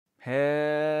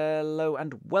Hello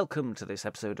and welcome to this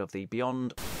episode of the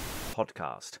Beyond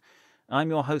Podcast.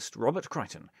 I'm your host, Robert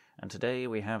Crighton, and today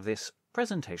we have this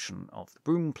presentation of the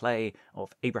Brome play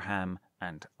of Abraham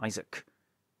and Isaac.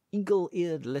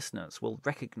 Eagle-eared listeners will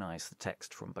recognise the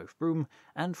text from both Brome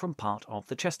and from part of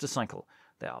the Chester cycle.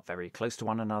 They are very close to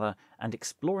one another, and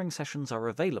exploring sessions are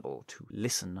available to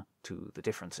listen to the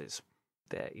differences.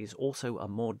 There is also a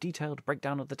more detailed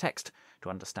breakdown of the text to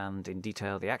understand in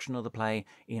detail the action of the play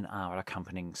in our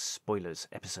accompanying spoilers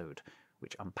episode,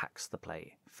 which unpacks the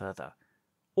play further.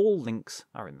 All links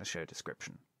are in the show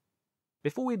description.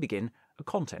 Before we begin, a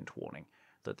content warning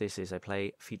that this is a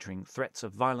play featuring threats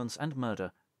of violence and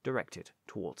murder directed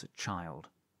towards a child.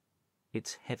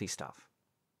 It's heavy stuff.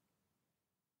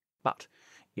 But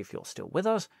if you're still with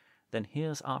us, then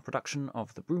here's our production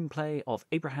of the Brome play of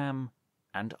Abraham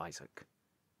and Isaac,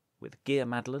 with Geir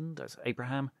Madland as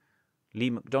Abraham, Leigh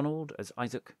McDonald as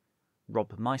Isaac,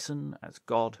 Rob Myson as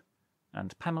God,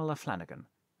 and Pamela Flanagan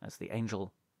as the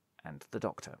Angel and the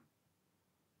Doctor.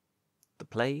 The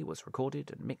play was recorded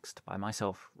and mixed by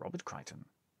myself, Robert Crighton.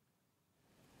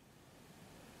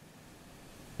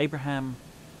 Abraham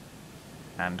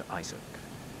and Isaac.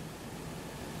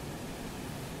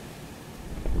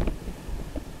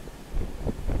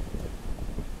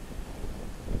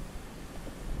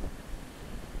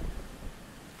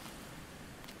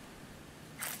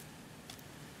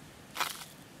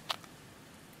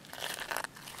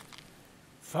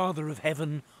 Father of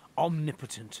heaven,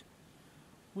 omnipotent,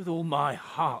 with all my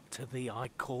heart to thee I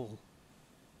call.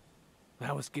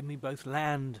 Thou hast given me both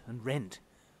land and rent,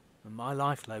 and my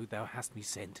life-load thou hast me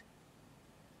sent.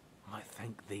 I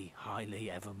thank thee highly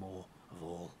evermore of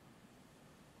all.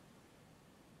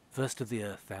 First of the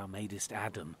earth thou madest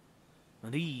Adam,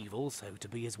 and Eve also to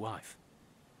be his wife.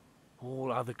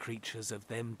 All other creatures of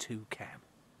them two came.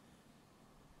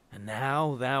 And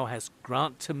now thou hast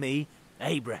grant to me,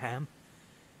 Abraham,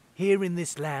 here in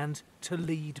this land to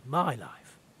lead my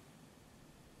life.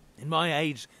 In my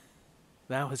age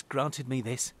thou hast granted me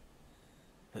this,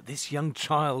 that this young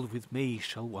child with me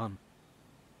shall one.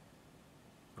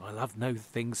 I love no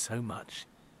thing so much,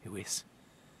 who is,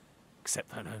 except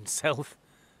thine own self,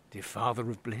 dear Father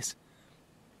of bliss,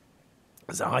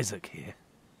 as Isaac here,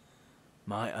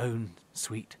 my own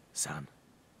sweet son.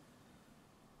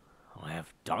 I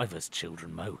have divers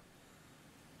children, Mo,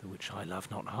 the which I love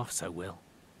not half so well.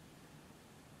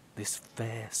 This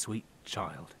fair, sweet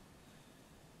child,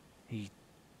 he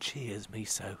cheers me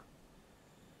so,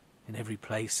 in every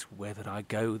place where that I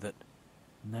go, that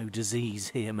no disease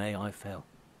here may I fell.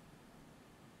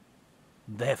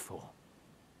 Therefore,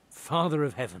 Father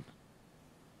of heaven,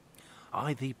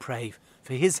 I thee pray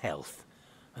for his health,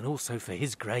 and also for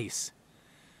his grace.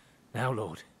 Now,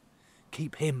 Lord,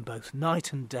 keep him both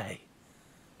night and day,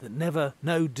 that never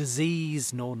no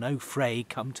disease nor no fray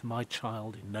come to my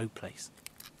child in no place.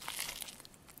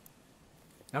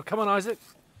 Now come on, Isaac,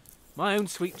 my own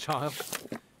sweet child,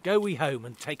 go we home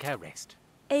and take our rest.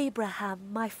 Abraham,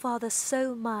 my father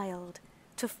so mild,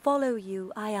 to follow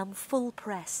you I am full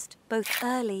pressed, both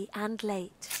early and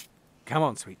late. Come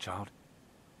on, sweet child,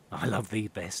 I love thee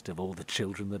best of all the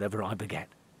children that ever I begat.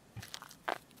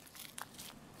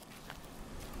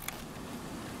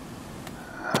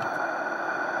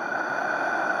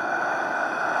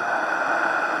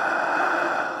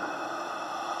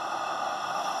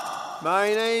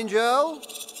 Mine angel,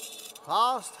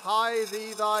 fast hie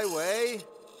thee thy way,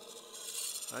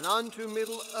 and unto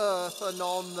middle earth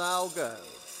anon thou go.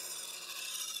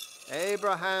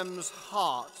 Abraham's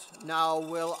heart now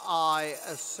will I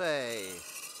assay,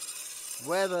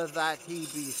 whether that he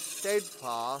be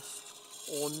steadfast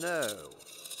or no.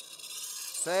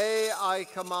 Say I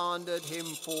commanded him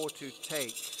for to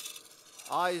take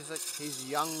Isaac his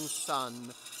young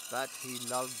son that he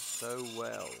loved so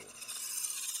well,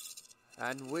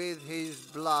 and with his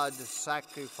blood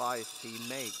sacrifice he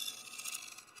make,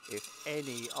 if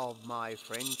any of my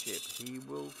friendship he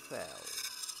will fell.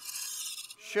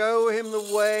 Show him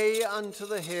the way unto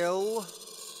the hill,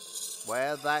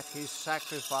 where that his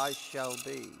sacrifice shall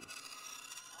be.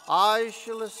 I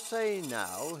shall assay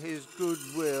now his good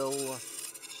will,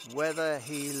 whether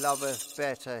he loveth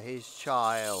better his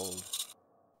child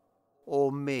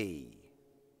or me.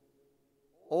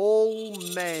 All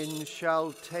men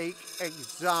shall take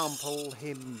example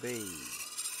him be.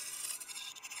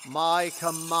 My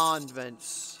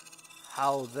commandments,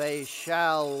 how they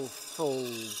shall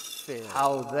fulfill.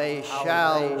 How they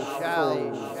shall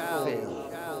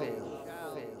fulfill.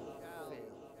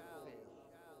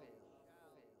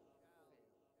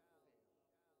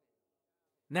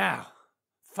 Now,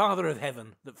 Father of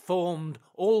heaven, that formed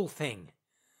all thing,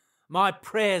 my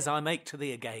prayers I make to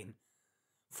thee again.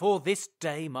 For this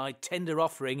day my tender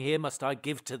offering here must I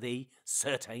give to thee,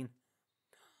 certain.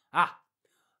 Ah,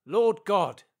 Lord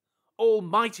God,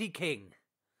 Almighty King,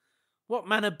 what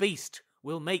manner beast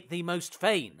will make thee most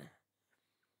fain?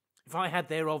 If I had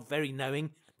thereof very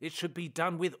knowing, it should be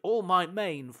done with all my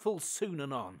main full soon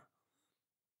anon.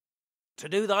 To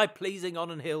do thy pleasing on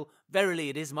an hill, verily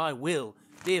it is my will,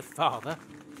 dear father,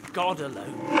 God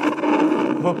alone.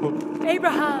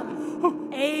 Abraham!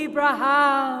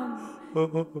 Abraham!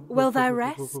 Will thou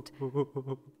rest?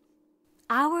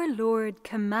 Our Lord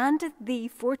commandeth thee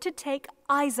for to take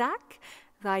Isaac,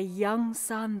 thy young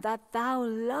son that thou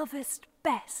lovest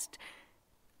best,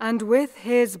 and with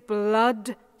his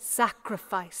blood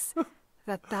sacrifice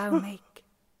that thou make.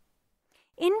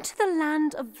 Into the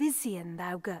land of Vision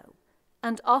thou go,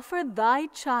 and offer thy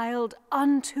child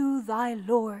unto thy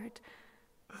Lord.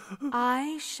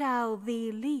 I shall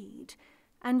thee lead,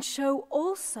 and show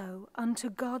also unto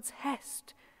God's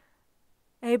hest.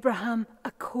 Abraham,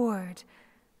 accord,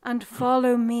 and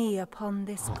follow me upon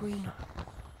this green.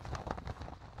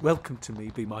 Welcome to me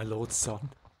be my Lord's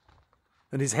son,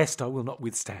 and his hest I will not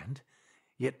withstand.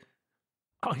 Yet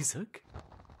Isaac,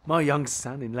 my young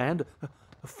son in land,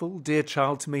 a full dear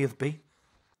child to me hath been.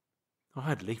 I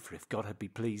had liefer, if God had be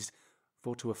pleased,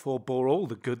 for to have forebore all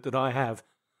the good that I have,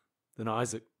 than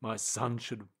Isaac my son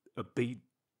should be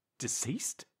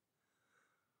deceased.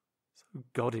 So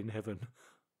God in heaven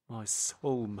my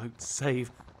soul mote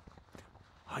save.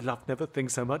 I loved never thing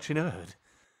so much in earth,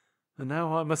 and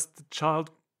now I must the child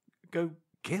go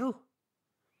kill.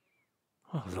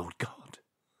 Oh, Lord God,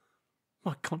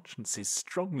 my conscience is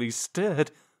strongly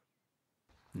stirred,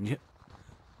 and yet,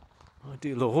 my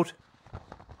dear Lord,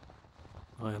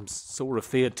 I am sore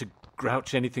afeard to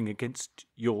grouch anything against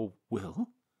your will.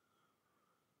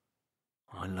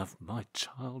 I love my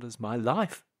child as my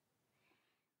life,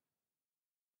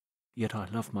 yet I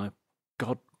love my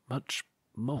God much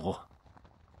more.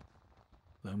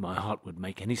 Though my heart would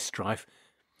make any strife,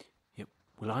 yet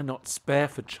will I not spare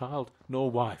for child nor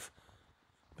wife,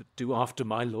 but do after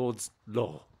my Lord's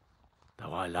law.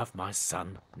 Though I love my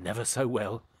son never so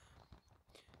well,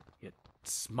 yet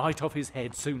smite off his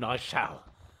head soon I shall.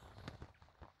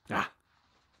 Ah,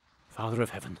 Father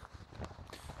of heaven,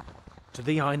 to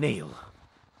thee I kneel,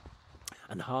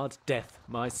 and hard death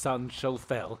my son shall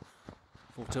fell,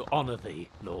 for to honour thee,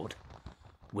 Lord,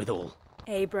 withal.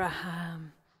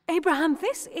 Abraham, Abraham,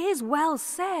 this is well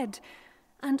said,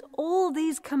 and all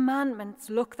these commandments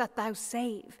look that thou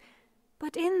save,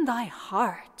 but in thy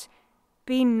heart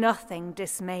be nothing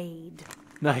dismayed.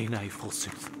 Nay, nay,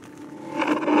 forsooth.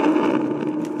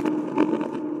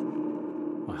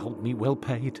 I hold me well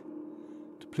paid,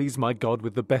 to please my God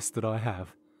with the best that I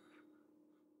have.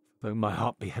 Though my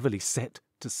heart be heavily set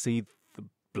to see the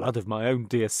blood of my own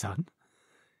dear son,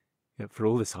 yet for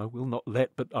all this I will not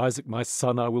let but Isaac my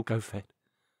son I will go fed,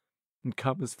 and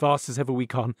come as fast as ever we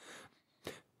can.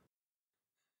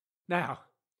 Now,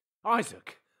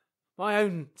 Isaac, my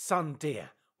own son dear,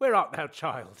 where art thou,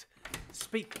 child?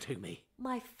 Speak to me.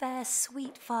 My fair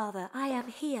sweet father, I am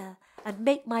here, and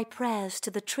make my prayers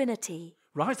to the Trinity.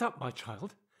 Rise up, my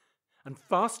child, and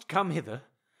fast come hither,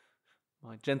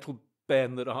 my gentle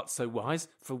bairn that art so wise,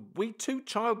 for we two,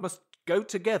 child, must go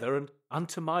together, and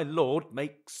unto my Lord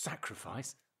make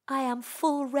sacrifice. I am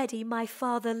full ready, my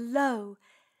father, lo!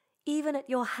 Even at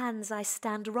your hands I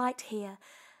stand right here,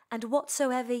 and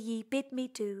whatsoever ye bid me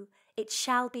do, it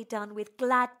shall be done with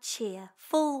glad cheer,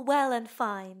 full well and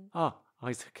fine. Ah,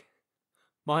 Isaac,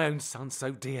 my own son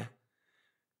so dear,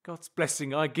 God's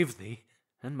blessing I give thee,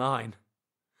 and mine.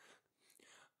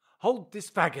 Hold this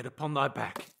faggot upon thy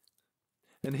back,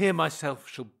 and here myself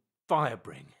shall fire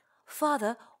bring.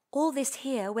 Father, all this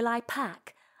here will I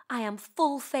pack. I am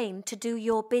full fain to do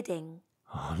your bidding.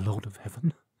 Ah, Lord of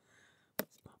heaven,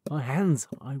 my hands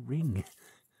I wring,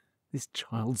 this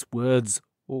child's words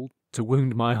all to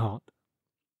wound my heart.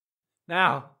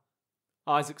 Now,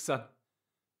 Isaac's son,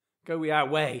 go we our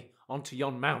way on to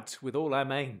yon mount with all our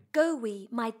main. Go we,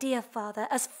 my dear father,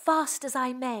 as fast as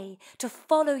I may. To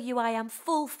follow you I am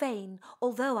full fain,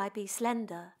 although I be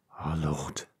slender. Ah,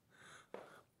 Lord,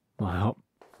 my heart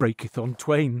breaketh on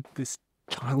twain. This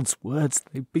child's words,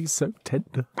 they be so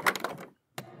tender.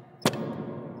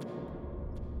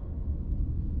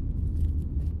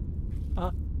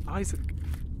 Ah, Isaac,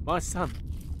 my son,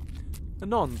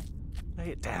 anon,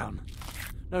 lay it down.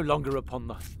 No longer upon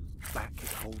the back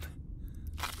it hold.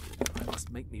 I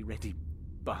must make me ready,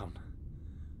 bound,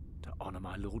 to honour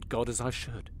my Lord God as I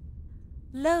should.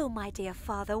 Lo, my dear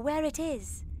father, where it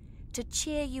is. To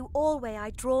cheer you alway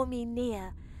I draw me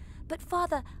near. But,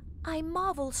 father, I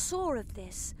marvel sore of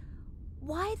this.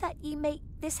 Why that ye make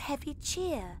this heavy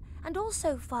cheer, and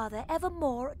also, father,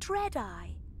 evermore dread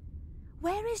I?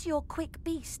 Where is your quick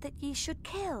beast that ye should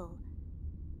kill?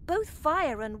 Both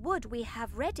fire and wood we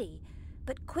have ready,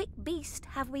 but quick beast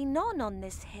have we none on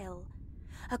this hill.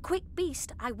 A quick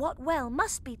beast, I wot well,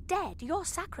 must be dead, your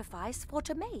sacrifice for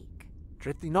to make.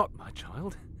 Dread thee not, my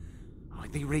child. I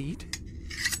thee read.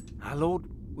 Our Lord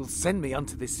will send me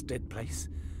unto this dead place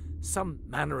some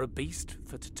manner of beast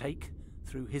for to take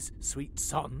through his sweet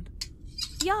son.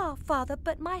 Yea, father,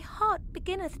 but my heart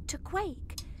beginneth to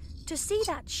quake, to see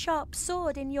that sharp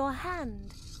sword in your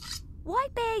hand. Why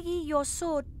bear ye your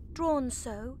sword drawn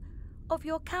so? Of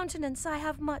your countenance I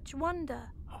have much wonder.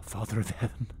 Our Father of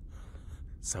heaven,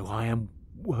 so I am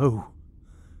woe.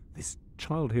 This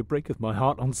child here breaketh my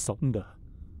heart on sonder.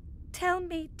 Tell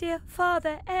me, dear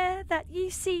father, ere that ye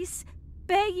cease,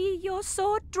 bear ye your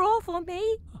sword draw for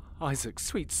me? Isaac,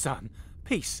 sweet son,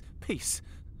 peace, peace,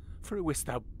 for wist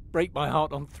thou break my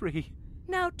heart on three.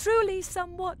 Now truly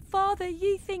somewhat, father,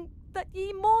 ye think that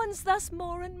ye mourns thus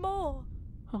more and more.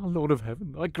 Our Lord of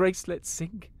heaven, thy grace let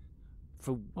sink,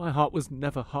 for my heart was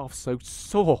never half so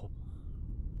sore.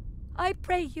 I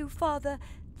pray you, father,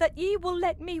 that ye will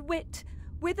let me wit,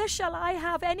 whither shall I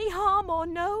have any harm or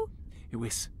no?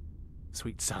 Iwis,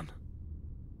 sweet son,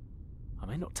 I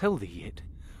may not tell thee yet.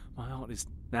 My heart is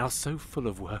now so full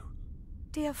of woe.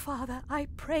 Dear father, I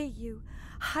pray you,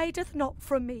 hideth not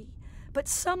from me, but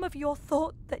some of your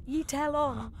thought that ye tell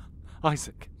on.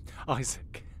 Isaac,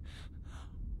 Isaac,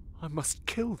 I must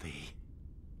kill thee.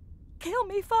 Kill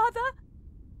me, father?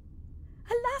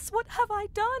 Alas, what have I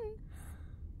done?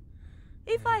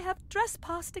 If I have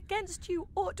trespassed against you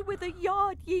aught with a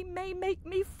yard, ye may make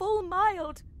me full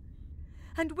mild.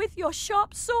 And with your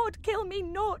sharp sword kill me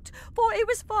not, for it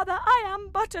was, father, I am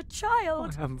but a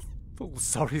child. I am full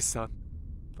sorry, son,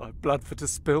 thy blood for to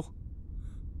spill.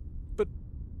 But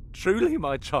truly,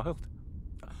 my child,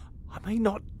 I may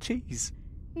not cheese.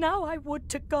 Now I would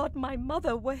to God my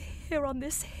mother were here on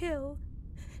this hill.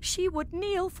 She would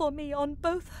kneel for me on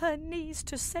both her knees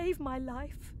to save my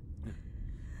life.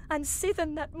 And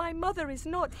sithen that my mother is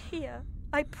not here,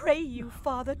 I pray you,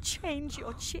 father, change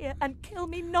your cheer, and kill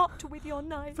me not with your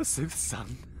knife. Forsooth,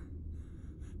 son,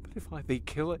 but if I thee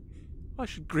kill, I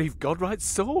should grieve God right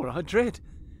sore, I dread.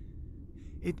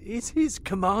 It is his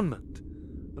commandment,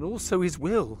 and also his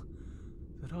will,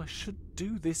 that I should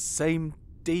do this same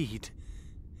deed.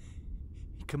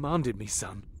 He commanded me,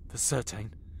 son, for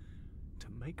certain, to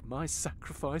make my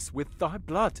sacrifice with thy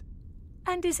blood.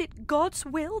 And is it God's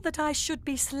will that I should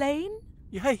be slain?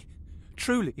 Yea,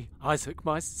 truly, Isaac,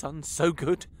 my son, so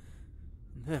good,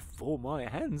 and therefore my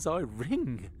hands I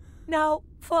wring. Now,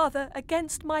 father,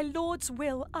 against my Lord's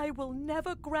will I will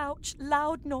never grouch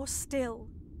loud nor still.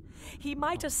 He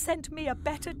might have sent me a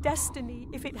better destiny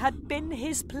if it had been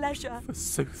his pleasure.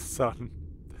 Forsooth, son,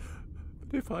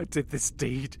 but if I did this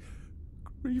deed,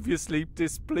 grievously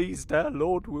displeased our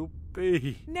Lord will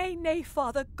be. Nay, nay,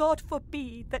 father, God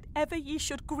forbid that ever ye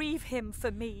should grieve him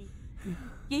for me.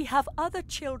 Ye have other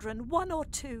children, one or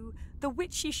two, the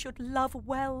which ye should love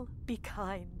well, be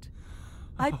kind.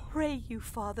 I pray you,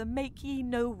 father, make ye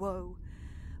no woe.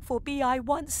 For be I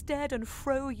once dead and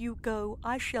fro you go,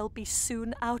 I shall be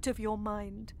soon out of your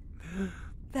mind.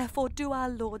 Therefore do our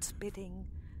Lord's bidding,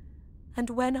 and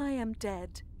when I am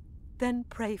dead, then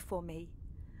pray for me.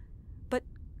 But,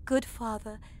 good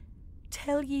father,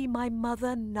 tell ye my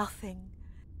mother nothing.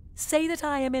 Say that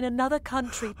I am in another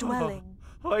country dwelling.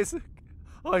 Isaac,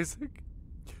 Isaac,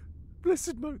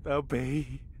 blessed mote thou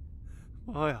be.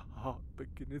 My heart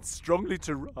beginneth strongly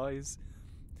to rise,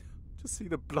 to see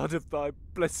the blood of thy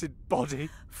blessed body.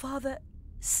 Father,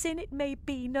 sin it may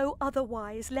be no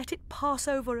otherwise, let it pass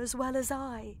over as well as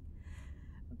I.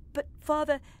 But,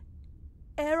 father,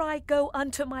 ere I go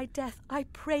unto my death, I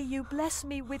pray you bless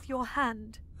me with your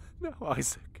hand. Now,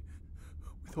 Isaac,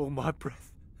 with all my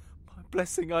breath, my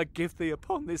blessing I give thee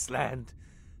upon this land,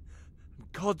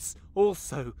 and God's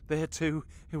also thereto,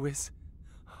 who is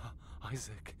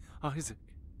Isaac, Isaac,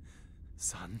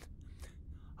 son,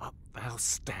 up thou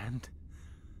stand,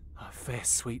 thy fair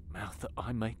sweet mouth that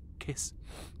I may kiss.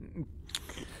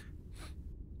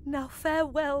 Now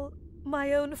farewell,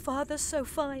 my own father so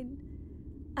fine,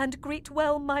 and greet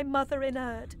well my mother in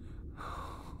erd.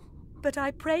 But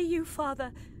I pray you,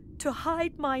 father, to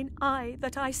hide mine eye,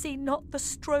 that I see not the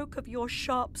stroke of your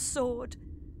sharp sword,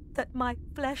 that my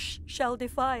flesh shall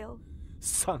defile.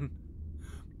 Son,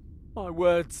 my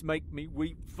words make me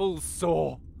weep full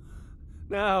sore.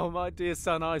 Now, my dear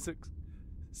son Isaac,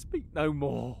 speak no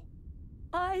more.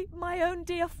 I, my own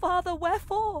dear father,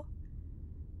 wherefore?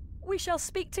 We shall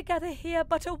speak together here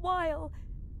but a while,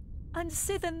 and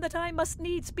sithen that I must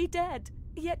needs be dead.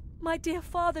 Yet, my dear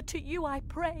father, to you I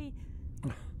pray,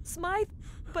 smite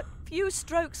but few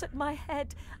strokes at my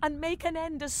head, and make an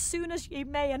end as soon as ye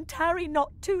may, and tarry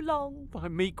not too long. Thy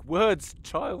meek words,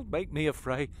 child, make me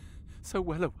affray, so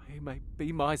well away may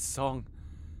be my song.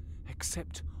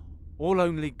 Accept all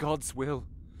only God's will.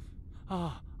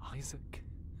 Ah, Isaac,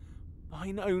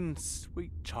 mine own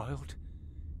sweet child,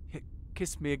 yet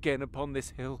kiss me again upon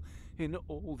this hill. In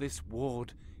all this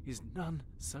ward is none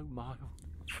so mild.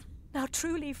 Now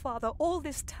truly, father, all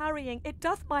this tarrying, it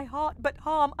doth my heart but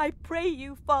harm. I pray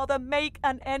you, father, make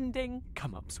an ending.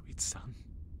 Come up, sweet son,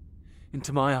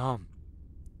 into my arm.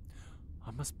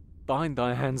 I must bind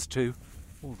thy hands too,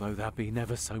 although thou be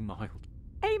never so mild.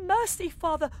 A mercy,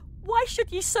 father, why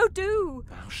should ye so do?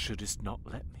 Thou shouldest not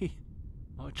let me,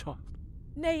 my child.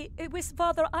 Nay, it was,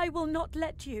 father, I will not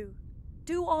let you.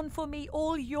 Do on for me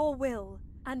all your will,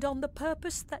 and on the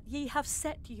purpose that ye have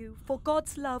set you, for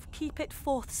God's love keep it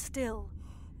forth still.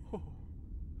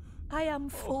 I am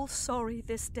full sorry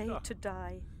this day to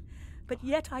die, but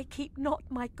yet I keep not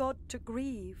my God to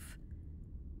grieve.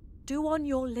 Do on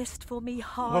your list for me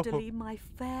hardily, my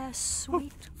fair,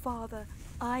 sweet father,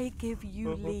 I give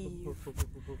you leave.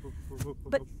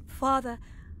 But, father,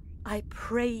 I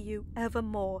pray you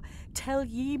evermore, tell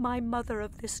ye my mother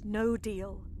of this no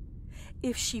deal.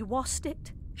 If she wast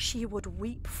it, she would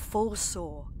weep full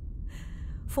sore.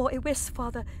 For it wis,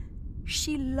 father,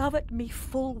 she loveth me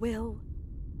full will.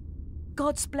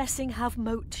 God's blessing have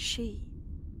mote she.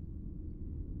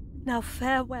 Now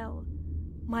farewell,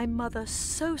 my mother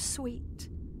so sweet,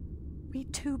 we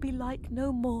two be like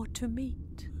no more to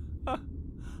meet.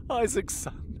 Isaac's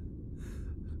son,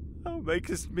 thou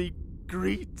makest me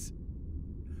greet,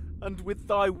 and with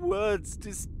thy words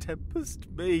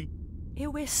distempest me.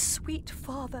 It wis, sweet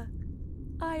father,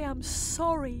 I am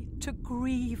sorry to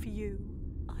grieve you.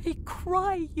 I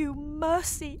cry you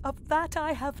mercy of that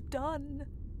I have done,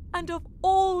 and of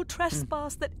all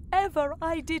trespass that ever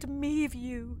I did meave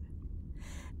you.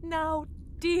 Now,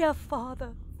 dear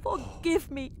father,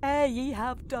 forgive me ere ye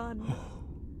have done.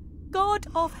 God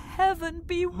of heaven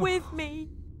be with me.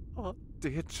 Ah,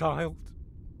 dear child,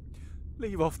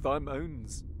 leave off thy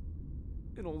moans.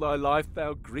 In all thy life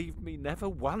thou grieved me never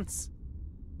once.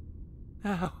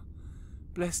 Now,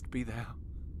 blessed be thou,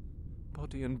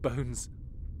 body and bones,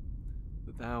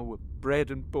 that thou wert bred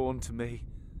and born to me.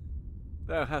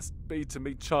 Thou hast be to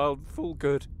me, child, full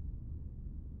good.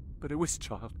 But it wis,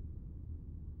 child,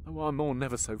 though I mourn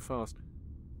never so fast,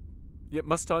 yet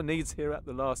must I needs here at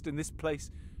the last, in this place,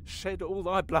 shed all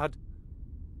thy blood.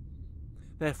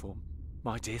 Therefore,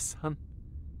 my dear son,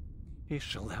 here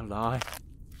shall thou lie.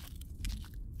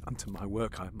 Unto my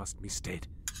work I must be stead.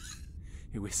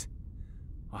 It wis,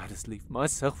 I had as lief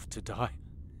myself to die,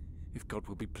 if God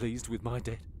will be pleased with my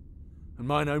dead, and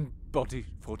mine own body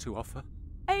for to offer.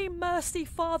 A mercy,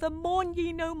 father, mourn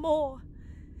ye no more.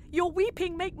 Your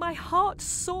weeping make my heart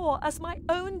sore as my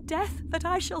own death that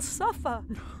I shall suffer.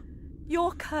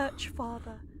 Your kirch,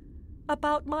 father,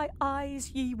 about my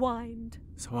eyes ye wind.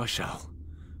 So I shall,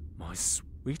 my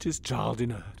sweetest child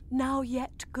in earth. Now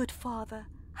yet, good father,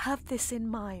 have this in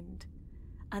mind,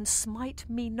 and smite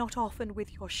me not often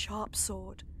with your sharp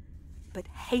sword, but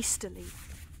hastily,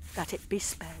 that it be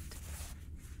sped.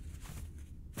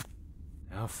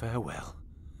 Now farewell,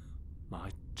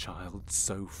 my child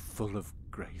so full of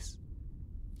grace.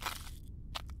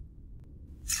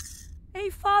 Hey,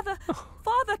 father,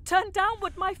 father, turn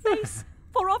downward my face,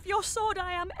 for of your sword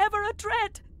I am ever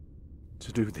adread.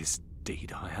 To do this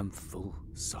deed I am full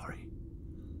sorry.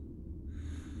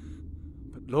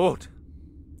 But Lord,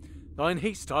 thine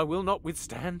haste I will not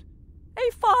withstand. Hey,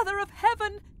 Father of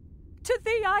heaven, to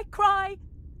thee I cry,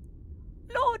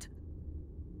 Lord,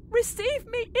 receive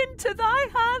me into thy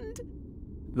hand.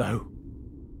 Lo,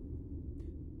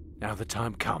 now the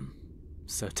time come,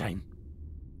 certain,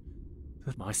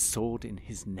 that my sword in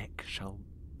his neck shall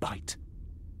bite.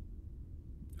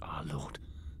 Ah, Lord,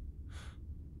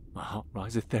 my heart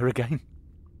riseth there again.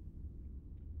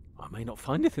 I may not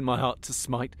findeth in my heart to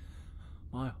smite.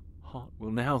 My heart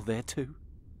will now thereto.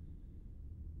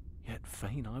 Yet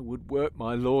fain I would work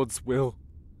my Lord's will.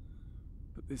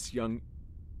 But this young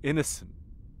innocent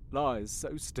lies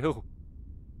so still.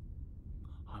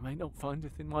 I may not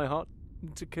findeth in my heart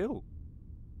to kill.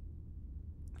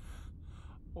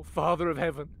 O Father of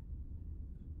heaven,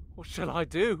 what shall I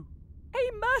do?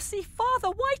 A mercy, Father,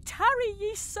 why tarry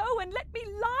ye so, and let me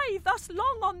lie thus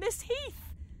long on this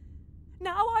heath?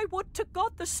 Now I would to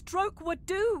God the stroke were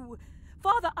due.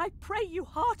 Father, I pray you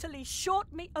heartily,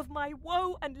 short me of my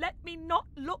woe, and let me not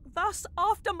look thus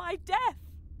after my death.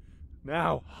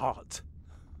 Now, heart,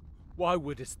 why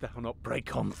wouldest thou not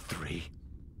break on 3?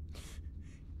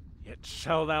 Yet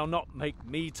shall thou not make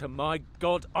me to my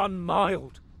God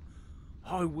unmild.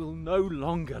 I will no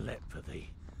longer let for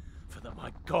thee, for that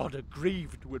my God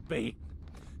aggrieved would be.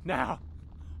 Now,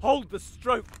 hold the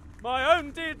stroke, my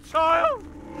own dear child!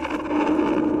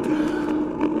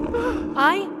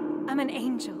 I am an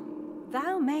angel.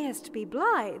 Thou mayest be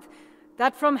blithe,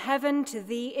 that from heaven to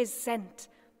thee is sent.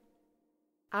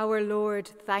 Our Lord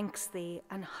thanks thee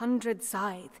 100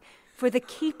 scythe for the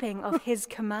keeping of his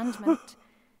commandment.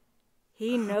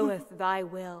 He knoweth thy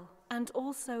will, and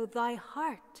also thy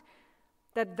heart,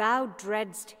 that thou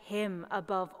dreadst him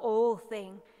above all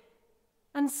thing.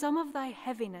 And some of thy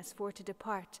heaviness for to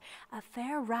depart, a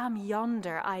fair ram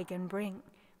yonder I can bring.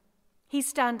 He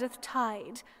standeth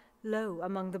tied, low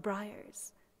among the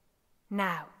briars.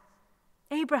 Now,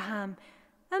 Abraham,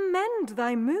 amend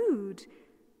thy mood,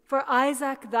 for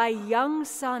Isaac thy young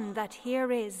son that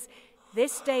here is,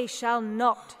 this day shall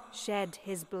not shed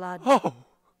his blood.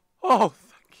 Oh,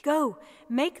 thank you. Go,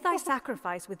 make thy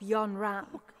sacrifice with yon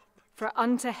ram, for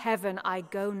unto heaven I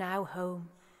go now home.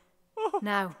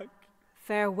 Now,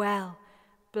 farewell,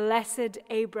 blessed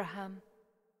Abraham.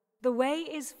 The way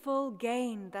is full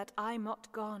gain that I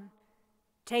mot gone.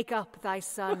 Take up thy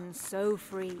son so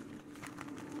free.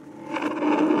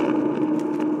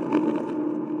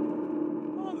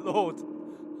 Our Lord,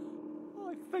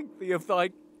 I thank thee of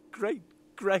thy great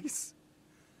grace.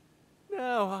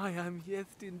 Now I am yet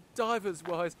in divers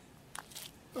wise.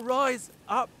 Arise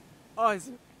up,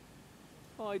 Isaac,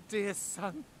 my dear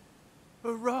son.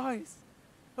 Arise,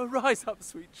 arise up,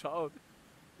 sweet child,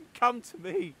 and come to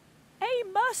me. A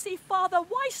mercy, Father,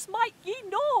 why smite ye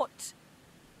naught?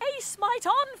 A smite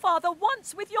on, Father,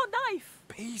 once with your knife.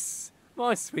 Peace,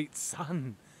 my sweet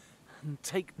son, and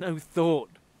take no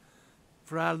thought,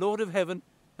 for our Lord of heaven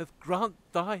hath grant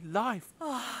thy life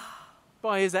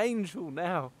by his angel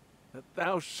now, that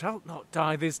thou shalt not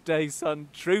die this day, son,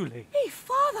 truly.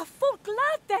 Father, full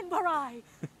glad then were I.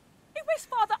 It wis,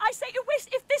 Father, I say, it wis,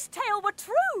 if this tale were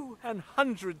true.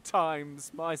 100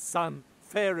 times, my son,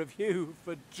 fair of hue,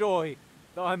 for joy,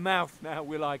 thy mouth now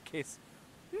will I kiss.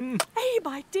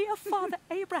 My dear Father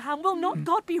Abraham, will not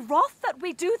God be wroth that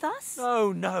we do thus?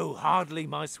 Oh, no, hardly,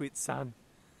 my sweet son.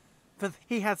 For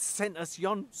he hath sent us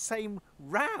yon same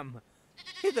ram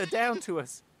hither down to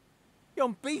us.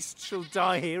 Yon beast shall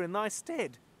die here in thy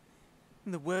stead,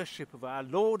 in the worship of our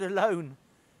Lord alone.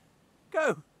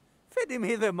 Go, fed him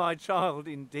hither, my child,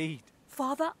 indeed.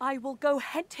 Father, I will go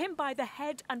hent him by the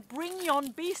head and bring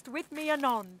yon beast with me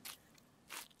anon.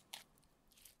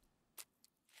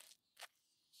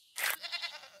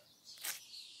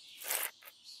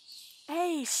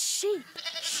 Sheep,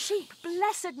 sheep,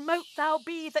 blessed mote thou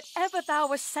be that ever thou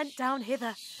wast sent down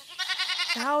hither.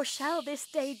 Thou shalt this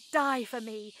day die for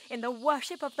me in the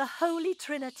worship of the Holy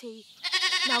Trinity.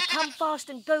 Now come fast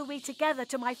and go we together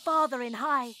to my Father in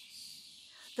high.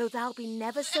 Though thou be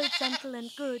never so gentle and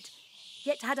good,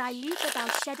 yet had I liefer thou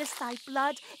sheddest thy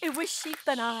blood, it was sheep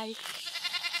than I.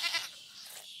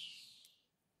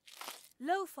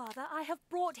 Lo, Father, I have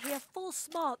brought here full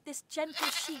smart this gentle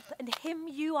sheep, and him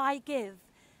you I give.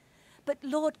 But,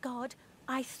 Lord God,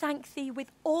 I thank thee with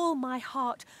all my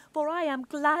heart, for I am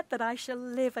glad that I shall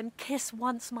live and kiss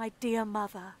once my dear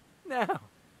mother. Now,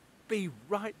 be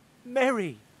right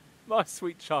merry, my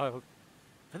sweet child,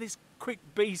 for this quick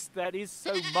beast that is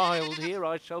so mild here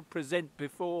I shall present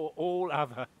before all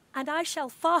other. And I shall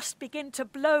fast begin to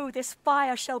blow, this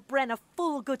fire shall brenn a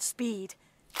full good speed.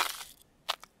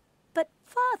 But,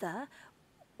 Father,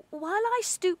 while I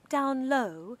stoop down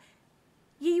low,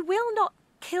 ye will not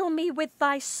kill me with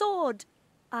thy sword,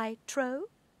 I trow?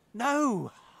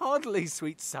 No, hardly,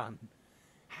 sweet son.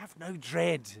 Have no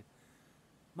dread.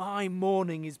 My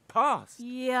mourning is past.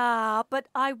 Yeah, but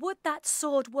I would that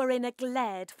sword were in a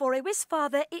gled, for I wis,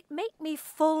 Father, it make me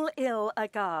full ill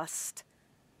aghast.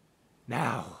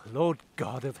 Now, Lord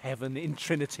God of heaven in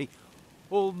Trinity,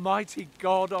 Almighty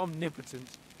God omnipotent,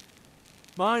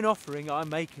 mine offering I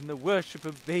make in the worship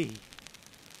of thee,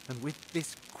 and with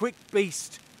this quick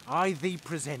beast I thee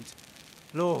present.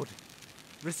 Lord,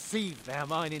 receive thou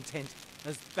mine intent,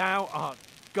 as thou art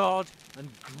God and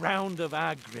ground of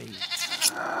our greed.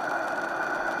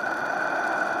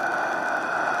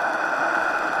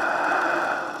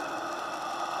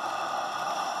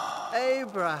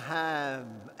 Abraham,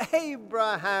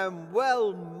 Abraham,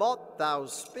 well mot thou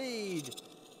speed,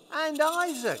 and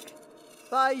Isaac,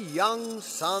 thy young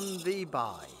son thee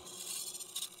by.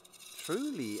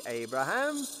 Truly,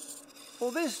 Abraham,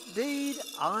 for this deed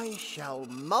I shall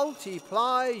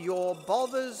multiply your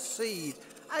bother's seed,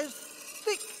 as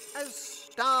thick as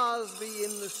stars be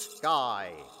in the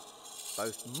sky.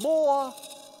 both more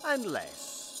and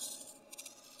less.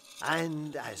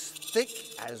 And as thick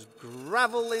as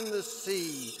gravel in the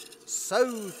sea,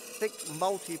 so thick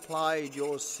multiplied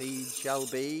your seed shall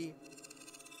be.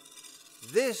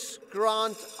 This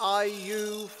grant I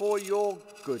you for your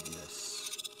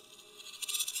goodness.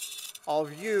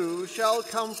 Of you shall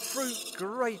come fruit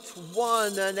great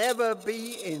one, and ever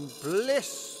be in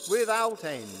bliss without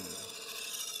end.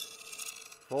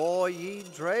 For ye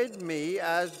dread me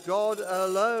as God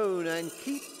alone, and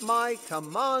keep my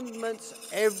commandments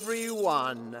every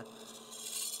one.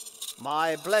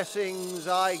 My blessings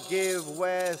I give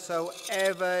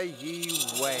wheresoever ye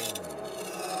wend.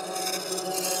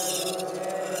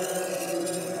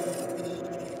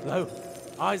 Lo,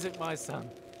 Isaac my son,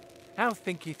 how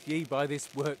thinketh ye by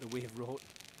this work that we have wrought?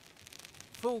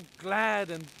 Full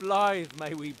glad and blithe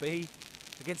may we be,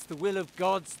 against the will of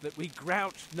gods, that we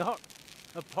grouch not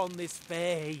upon this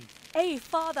fair heath. Ay,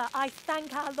 father, I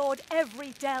thank our Lord every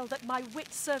dell that my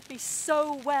wit served me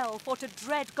so well for to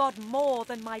dread God more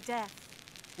than my death.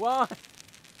 Why,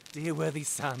 dear worthy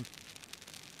son,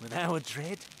 with our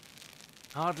dread?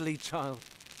 Hardly, child,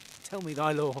 tell me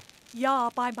thy law. Yea,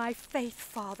 by my faith,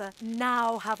 father,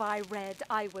 now have I read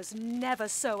I was never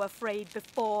so afraid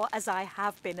before as I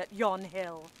have been at yon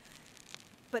hill.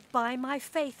 But by my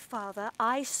faith, father,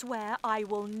 I swear I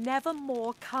will never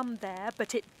more come there,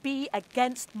 but it be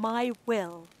against my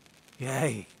will.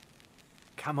 Yea,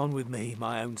 come on with me,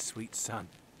 my own sweet son,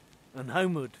 and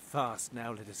homeward fast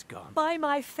now let us gone. By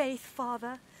my faith,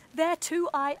 father, thereto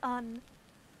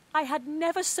I had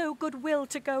never so good will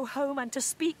to go home and to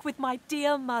speak with my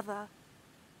dear mother.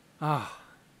 Ah,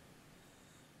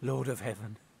 Lord of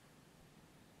heaven,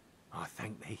 I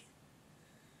thank thee.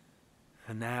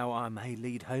 For now I may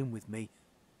lead home with me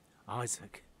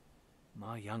Isaac,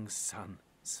 my young son,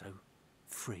 so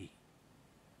free,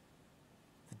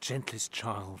 the gentlest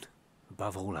child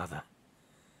above all other.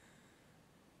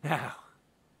 Now,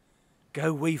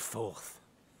 go we forth,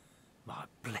 my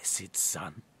blessed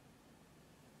son.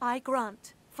 I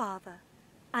grant, father,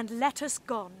 and let us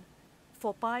gone,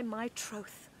 for by my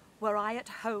troth, were I at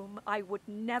home, I would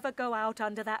never go out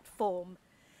under that form.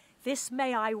 This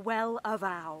may I well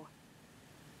avow.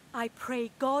 I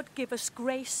pray God give us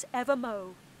grace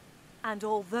evermo, and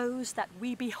all those that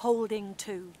we be holding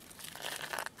to.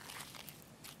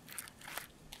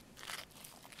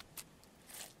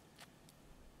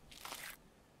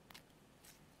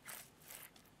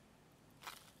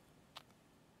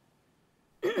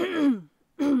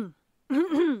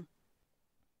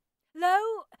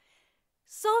 Lo,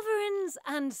 sovereigns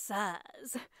and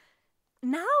sirs,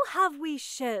 now have we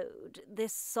showed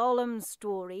this solemn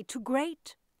story to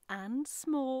great and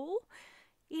small.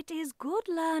 It is good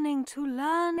learning to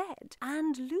learn ed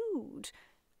and lewd,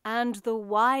 and the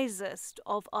wisest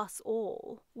of us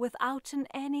all, withouten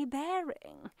any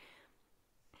bearing.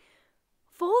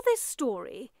 For this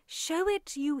story show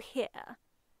it you here,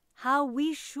 how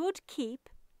we should keep,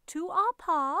 to our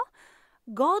par,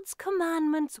 God's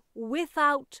commandments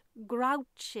without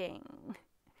grouching.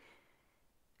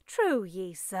 True,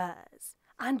 ye sirs,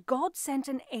 and God sent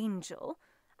an angel,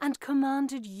 and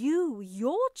commanded you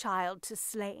your child to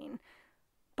slain.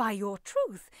 By your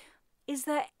truth, is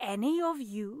there any of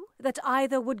you that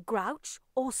either would grouch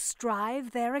or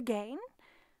strive there again?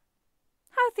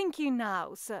 How think you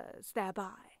now, sirs,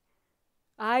 thereby?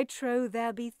 I trow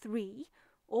there be 3,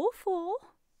 or 4,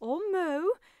 or mo,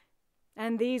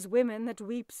 and these women that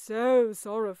weep so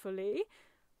sorrowfully,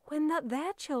 when that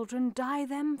their children die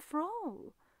them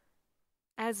fro,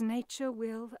 as nature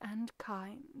will and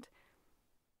kind.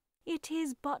 It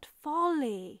is but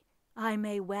folly, I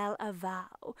may well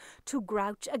avow, to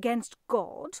grouch against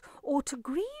God, or to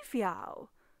grieve yow,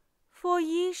 for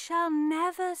ye shall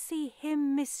never see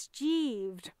him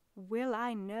mischieved, will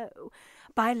I know,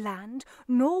 by land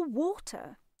nor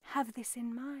water, have this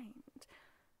in mind.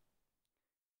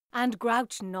 And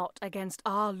grouch not against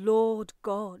our Lord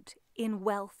God in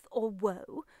wealth or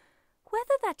woe,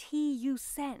 whether that he you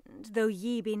send, though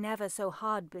ye be never so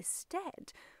hard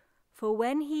bestead, for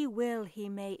when he will he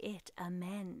may it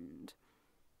amend.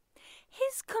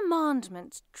 His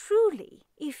commandments truly,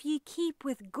 if ye keep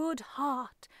with good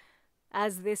heart,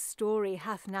 as this story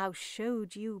hath now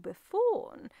showed you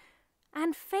beforn,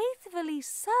 and faithfully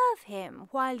serve him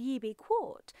while ye be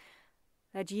quart,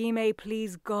 that ye may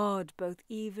please God both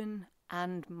even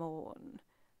and morn.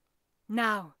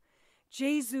 Now,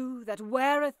 Jesu, that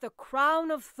weareth the crown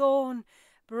of thorn,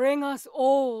 bring us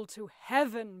all to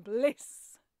heaven bliss.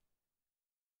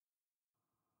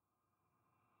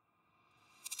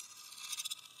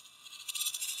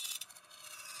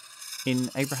 In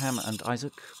Abraham and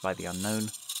Isaac by the Unknown,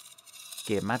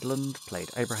 Geir Madland played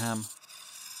Abraham,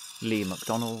 Leigh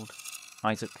McDonald,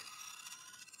 Isaac,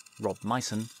 Rob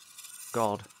Myson,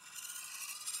 God,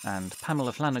 and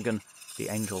Pamela Flanagan, the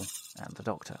Angel and the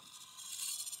Doctor.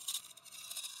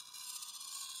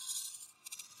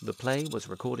 The play was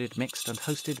recorded, mixed and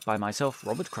hosted by myself,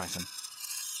 Robert Crichton.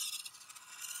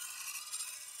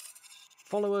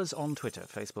 Follow us on Twitter,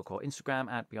 Facebook or Instagram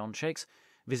at Beyond Shakes.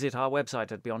 Visit our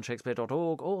website at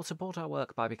beyondshakespeare.org or support our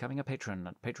work by becoming a patron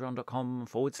at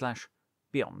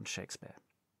patreon.com/Beyond Shakespeare.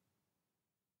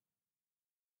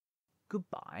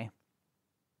 Goodbye.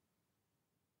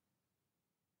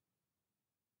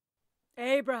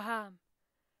 Abraham!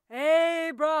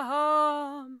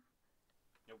 Abraham!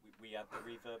 We add the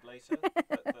reverb later.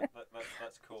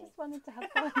 That's cool. Just wanted to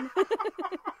have fun.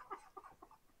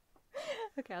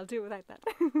 Okay, I'll do it without that.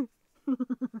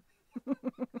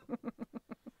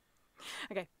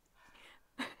 Okay.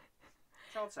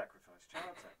 Child sacrifice.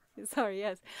 Sorry,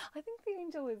 yes. I think the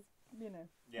angel is,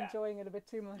 enjoying it a bit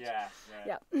too much. Yeah.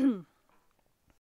 Yeah.